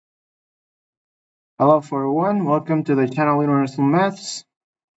Hello everyone, welcome to the channel Universal Maths.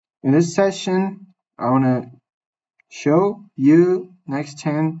 In this session, I want to show you next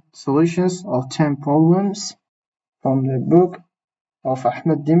 10 solutions of 10 problems from the book of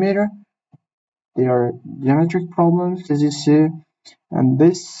Ahmad Demir. They are geometric problems, as you see, and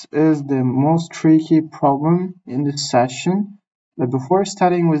this is the most tricky problem in this session. But before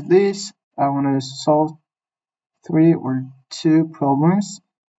starting with this, I want to solve 3 or 2 problems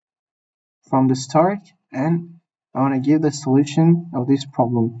from the start, and I want to give the solution of this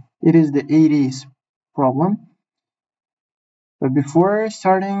problem. It is the 80s problem. But before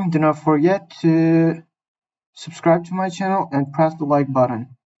starting, do not forget to subscribe to my channel and press the like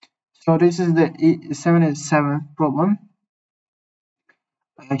button. So this is the 77 problem.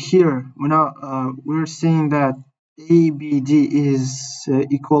 Here we're saying that ABD is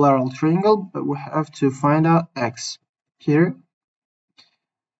equilateral triangle, but we have to find out x here.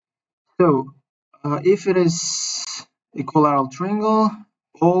 So if it is equilateral triangle,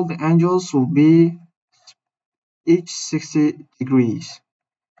 all the angles will be each 60 degrees.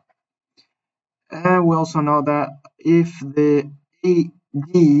 And we also know that if the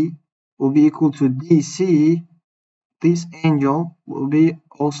AD will be equal to DC, this angle will be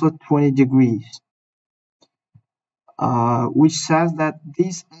also 20 degrees, which says that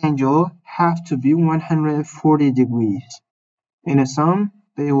this angle have to be 140 degrees. In a sum,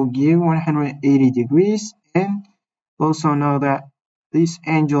 they will give 180 degrees, and also know that this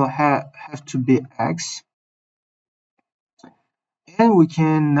angle have to be x. And we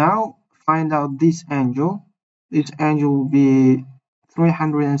can now find out this angle. This angle will be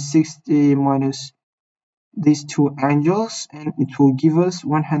 360 minus these two angles, and it will give us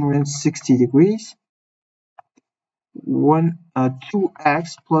 160 degrees.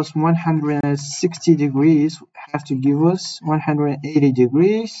 2x plus 160 degrees have to give us 180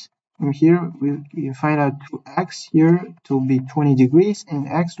 degrees. And here we find out 2x, here it will be 20 degrees, and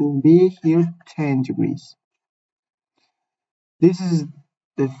x will be here 10 degrees. This is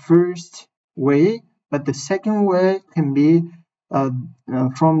the first way, but the second way can be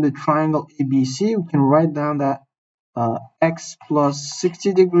from the triangle ABC. We can write down that x plus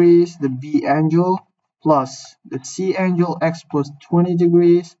 60 degrees, the B angle, plus the C angle, x plus 20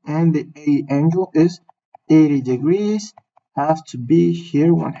 degrees, and the A angle is 80 degrees, have to be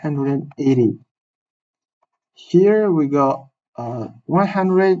here 180. Here we got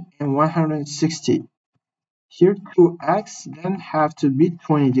 100 and 160. Here 2x then have to be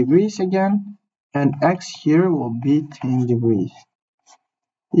 20 degrees again, and x here will be 10 degrees.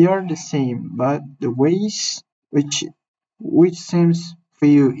 They are the same, but the ways which seems for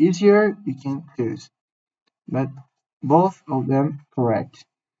you easier, you can choose. But both of them correct.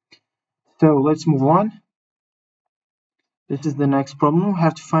 So let's move on. This is the next problem. We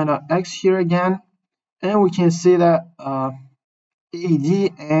have to find out x here again, and we can see that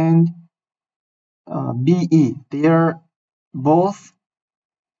AD and BE, they are both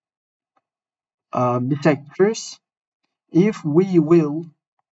bisectors. If we will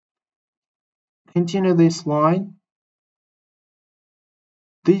continue this line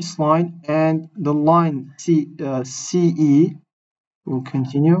and the line CE will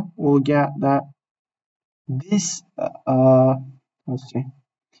continue, we'll get that this let's see,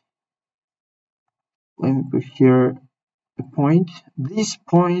 let me put here a point. This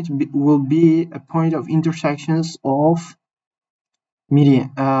point will be a point of intersections of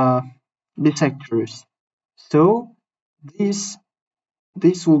median bisectors. So this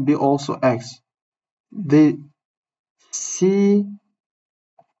will be also x. The CF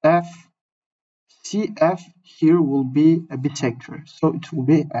here will be a bisector, so it will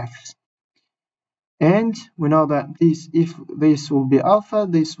be x. And we know that if this will be alpha,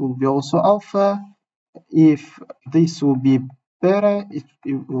 this will be also alpha. If this will be beta, it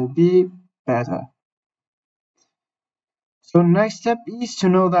will be beta. So next step is to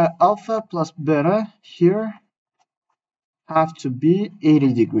know that alpha plus beta here have to be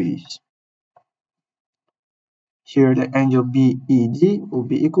 80 degrees. Here the angle BED will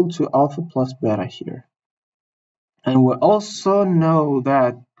be equal to alpha plus beta here. And we also know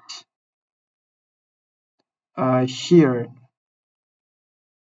that here,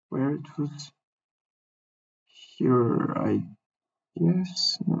 where it was here, I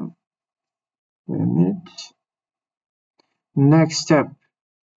guess, no, wait a minute. Next step,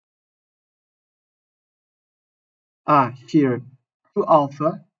 here 2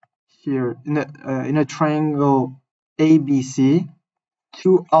 alpha, here in a triangle ABC,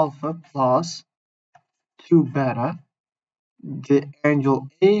 2 alpha plus 2 beta, the angle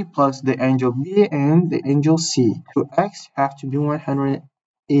A plus the angle B and the angle C. 2x have to be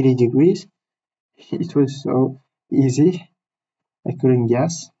 180 degrees. It was so easy. I couldn't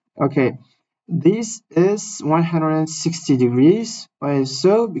guess. Okay, this is 160 degrees. Why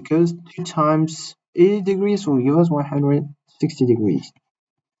so? Because 2 times 80 degrees will give us 160 degrees.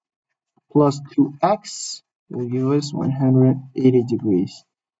 Plus 2x will give us 180 degrees.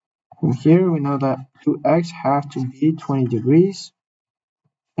 From here, we know that 2x have to be 20 degrees,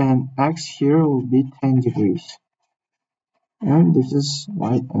 and x here will be 10 degrees. And this is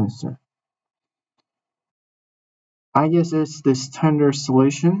right answer. I guess it's the standard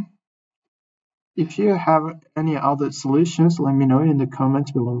solution. If you have any other solutions, let me know in the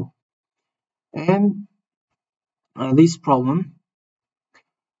comments below. And this problem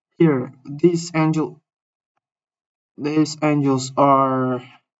here, these angels are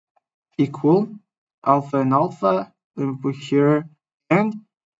equal, alpha and alpha. Let me put here, and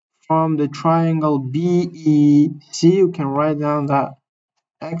from the triangle BEC, you can write down that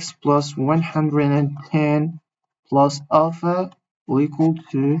x plus 110 plus alpha will equal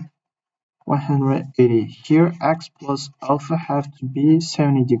to 180. Here, x plus alpha have to be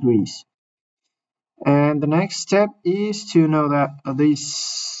 70 degrees. And the next step is to know that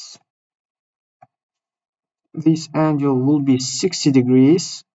this angle will be 60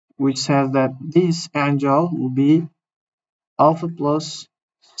 degrees, which says that this angle will be alpha plus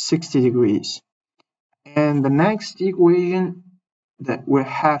 60 degrees. And the next equation that we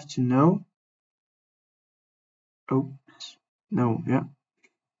have to know, we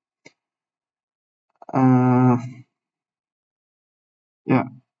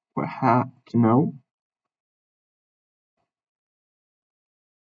have to know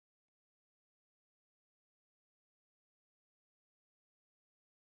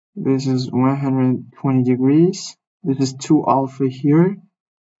this is 120 degrees. This is 2 alpha here.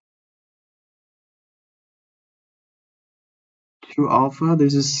 2 alpha,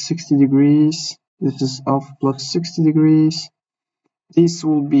 this is 60 degrees. This is alpha plus 60 degrees. This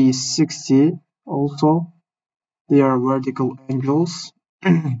will be 60 also. They are vertical angles.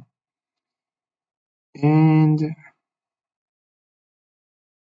 And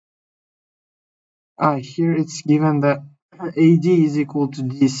here it's given that AD is equal to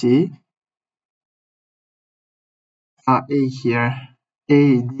DC. A here,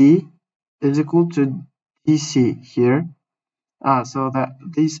 AD is equal to DC here. So that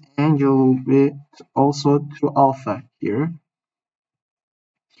this angle will be also 2 alpha here.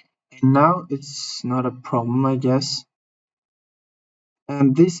 And now it's not a problem, I guess.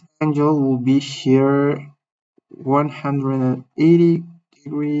 And this angle will be here 180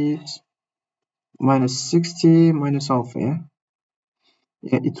 degrees minus 60 minus alpha,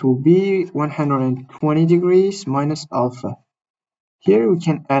 yeah, it will be 120 degrees minus alpha. Here we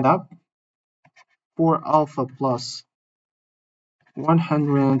can add up 4 alpha plus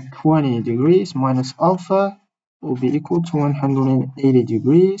 120 degrees minus alpha will be equal to 180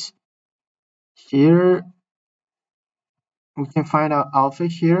 degrees. Here we can find out alpha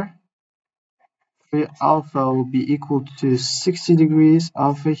here. 3 alpha will be equal to 60 degrees.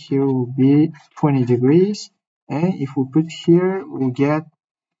 Alpha here will be 20 degrees. And if we put here, we'll get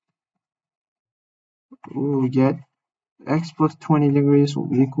x plus 20 degrees will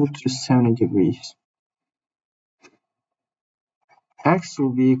be equal to 70 degrees. X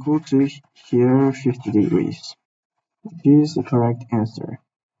will be equal to here 50 degrees, which is the correct answer.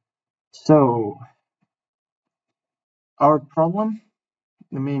 So our problem,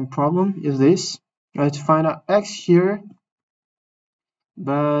 the main problem is this. Let's find out x here,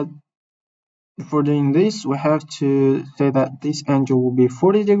 but before doing this, we have to say that this angle will be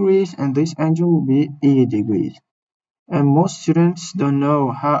 40 degrees and this angle will be 80 degrees. And most students don't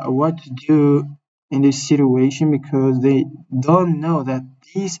know what to do in this situation because they don't know that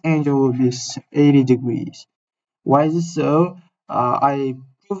this angle will be 80 degrees. Why is it so? I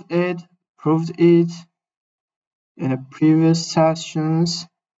proved it in a previous sessions,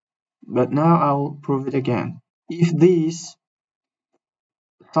 but now I'll prove it again. If these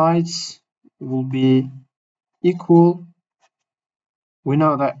sides will be equal, we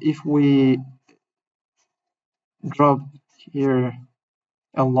know that if we drop here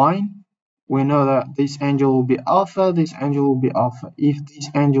a line, we know that this angle will be alpha, this angle will be alpha. If this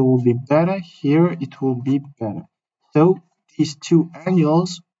angle will be beta, here it will be beta. So these two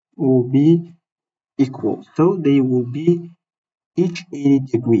angles will be equal. So they will be each 80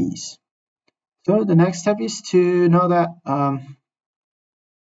 degrees. So the next step is to know that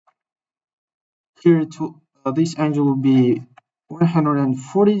here this angle will be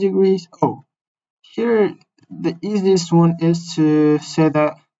 140 degrees. Oh, here the easiest one is to say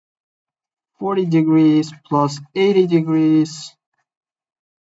that 40 degrees plus 80 degrees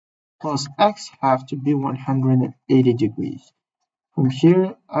plus x have to be 180 degrees. From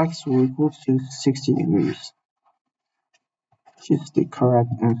here, x will equal to 60 degrees, which is the correct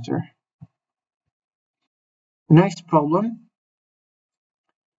answer. The next problem,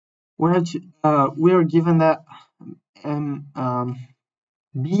 we are given that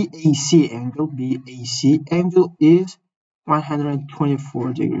BAC angle is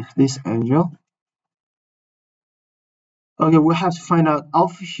 124 degrees. This angle. Okay, we have to find out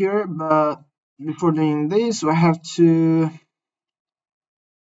alpha here, but before doing this, we have to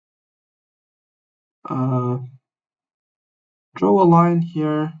draw a line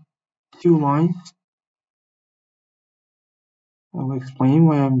here, 2 lines. I will explain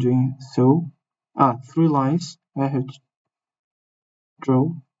why I'm doing so. 3 lines. I have to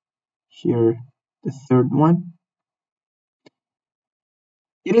draw here the third one.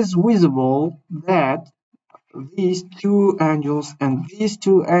 It is visible that these 2 angles and these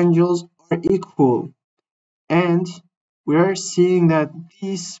 2 angles are equal, and we are seeing that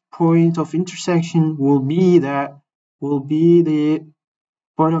this point of intersection will be the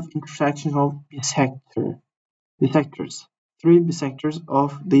point of intersection of bisectors, 3 bisectors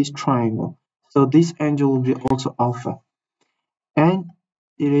of this triangle. So this angle will be also alpha, and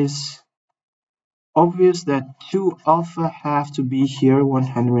it is obvious that 2 alpha have to be here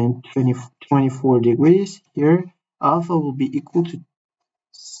 124 degrees. Here alpha will be equal to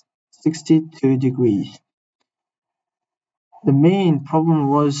 62 degrees. The main problem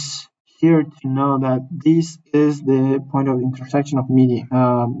was here to know that this is the point of intersection of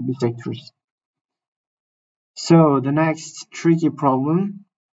bisectors. So the next tricky problem.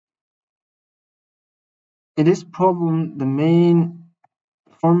 In this problem, the main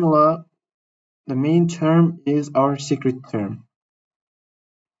formula, the main term is our secret term.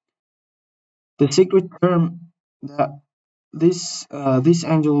 The secret term that this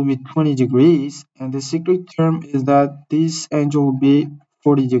angle will be 20 degrees, and the secret term is that this angle will be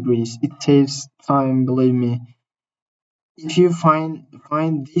 40 degrees. It saves time, believe me. If you find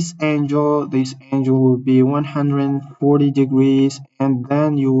this angle will be 140 degrees, and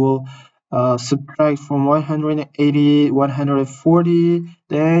then you will subtract from 180 140,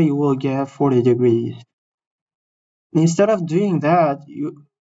 then you will get 40 degrees. Instead of doing that,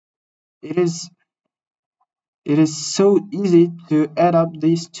 it is so easy to add up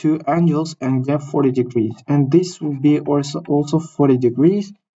these 2 angles and get 40 degrees, and this will be also 40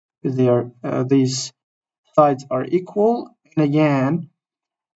 degrees because they are these sides are equal. And again,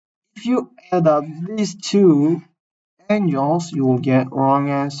 if you add up these 2 angles, you will get wrong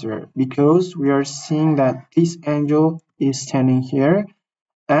answer, because we are seeing that this angle is standing here,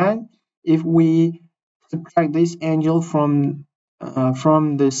 and if we subtract this angle from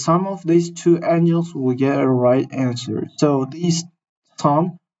the sum of these 2 angles, we will get a right answer. So this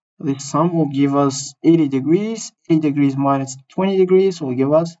sum will give us 80 degrees. 80 degrees minus 20 degrees will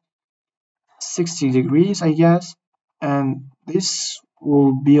give us 60 degrees, I guess, and this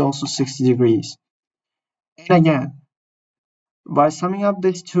will be also 60 degrees. And again, by summing up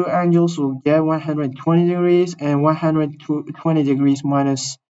these 2 angles, we'll get 120 degrees, and 120 degrees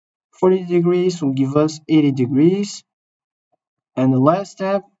minus 40 degrees will give us 80 degrees. And the last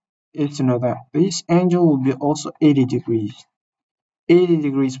step is to know that this angle will be also 80 degrees. 80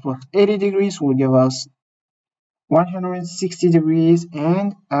 degrees plus 80 degrees will give us 160 degrees,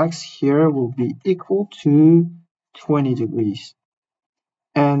 and x here will be equal to 20 degrees.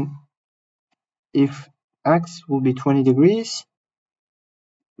 And if x will be 20 degrees,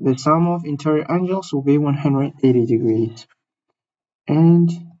 the sum of interior angles will be 180 degrees. And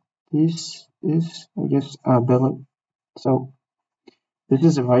this is, I guess, valid. So this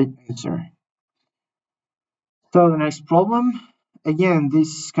is the right answer. So the next problem, again,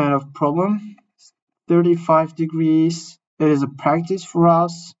 this kind of problem, 35 degrees, it is a practice for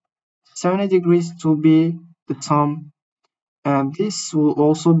us. 70 degrees will be the sum, and this will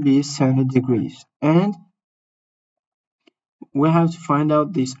also be 70 degrees. And we have to find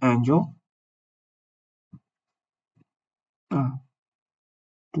out this angle.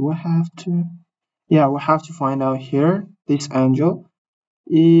 Do I have to? Yeah, we have to find out here this angle.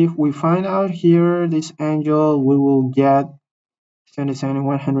 If we find out here this angle, we will get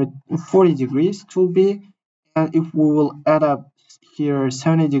 140 degrees it will be. And if we will add up here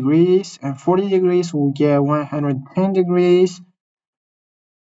 70 degrees and 40 degrees, we'll get 110 degrees.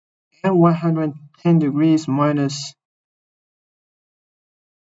 And 110 degrees minus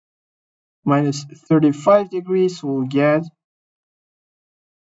 35 degrees, we'll get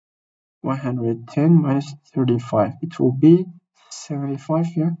 110 minus 35. It will be 75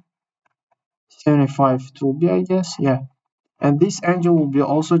 here. 75 it will be, I guess, yeah. And this angle will be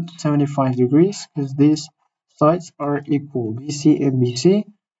also 75 degrees because these sides are equal, BC and BC.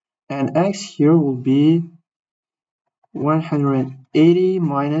 And x here will be 180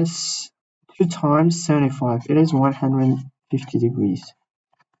 minus 2 times 75. It is 150 degrees.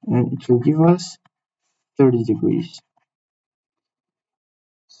 And it will give us 30 degrees.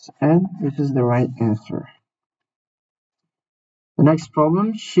 And this is the right answer. The next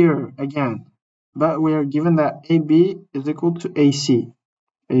problem here again, but we are given that AB is equal to AC.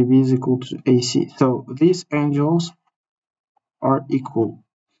 AB is equal to AC. So these angles are equal.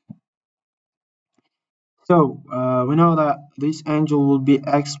 So we know that this angle will be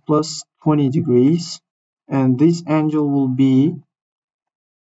x plus 20 degrees, and this angle will be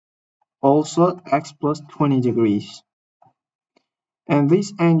also x plus 20 degrees. And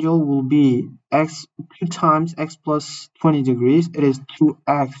this angle will be x 2 times x plus 20 degrees. It is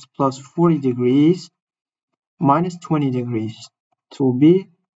 2x plus 40 degrees minus 20 degrees. It will be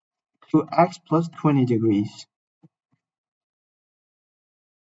 2x plus 20 degrees.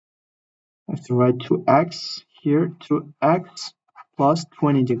 I have to write 2x here, 2x plus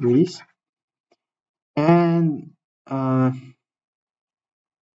 20 degrees. And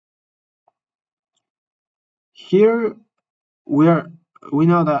here we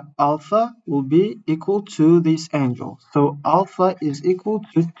know that alpha will be equal to this angle. So alpha is equal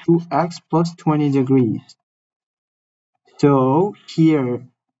to 2x plus 20 degrees. So here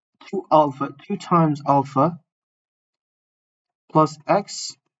 2 times alpha plus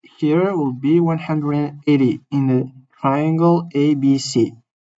x here will be 180 in the triangle ABC.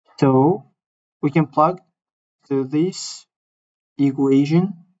 So we can plug this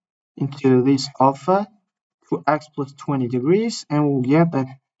equation into this alpha, 2x plus 20 degrees, and we'll get that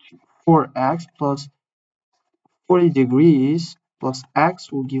 4x plus 40 degrees plus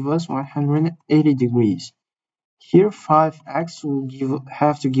x will give us 180 degrees. Here 5x will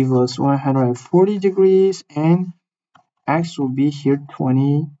have to give us 140 degrees, and x will be here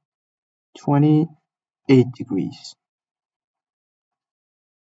 28 degrees.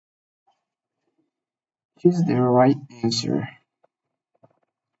 This is the right answer.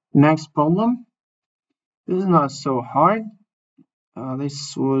 Next problem. This is not so hard.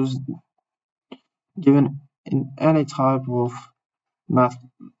 This was given in any type of math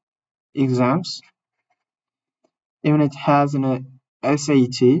exams. Even it has an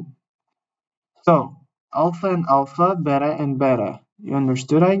SAT. So alpha and alpha, beta and beta. You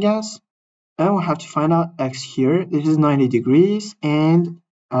understood, I guess? And we have to find out x here. This is 90 degrees, and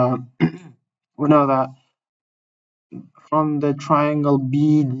we know that from the triangle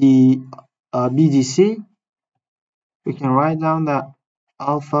BDC, we can write down that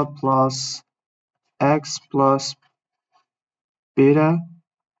alpha plus x plus beta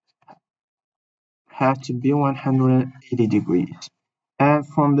have to be 180 degrees. And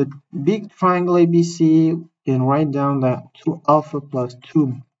from the big triangle ABC, we can write down that 2 alpha plus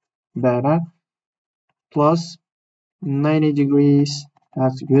 2 beta plus 90 degrees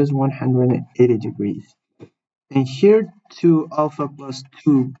has to give us 180 degrees. And here 2 alpha plus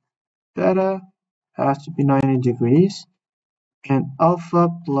 2 beta has to be 90 degrees. And alpha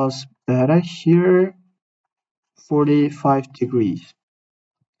plus beta here 45 degrees.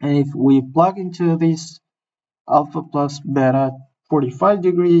 And if we plug into this alpha plus beta 45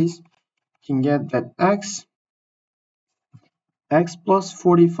 degrees, you can get that x plus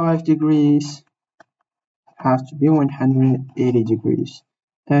 45 degrees has to be 180 degrees.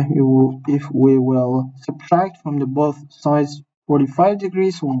 And if we will subtract from the both sides 45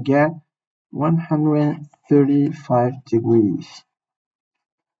 degrees, we'll get 135 degrees,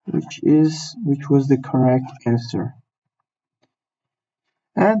 which was the correct answer.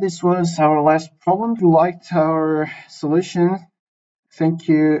 And this was our last problem. If you liked our solution, thank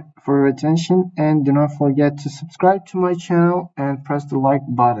you for your attention, and do not forget to subscribe to my channel and press the like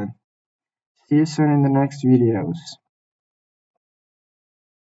button. See you soon in the next videos.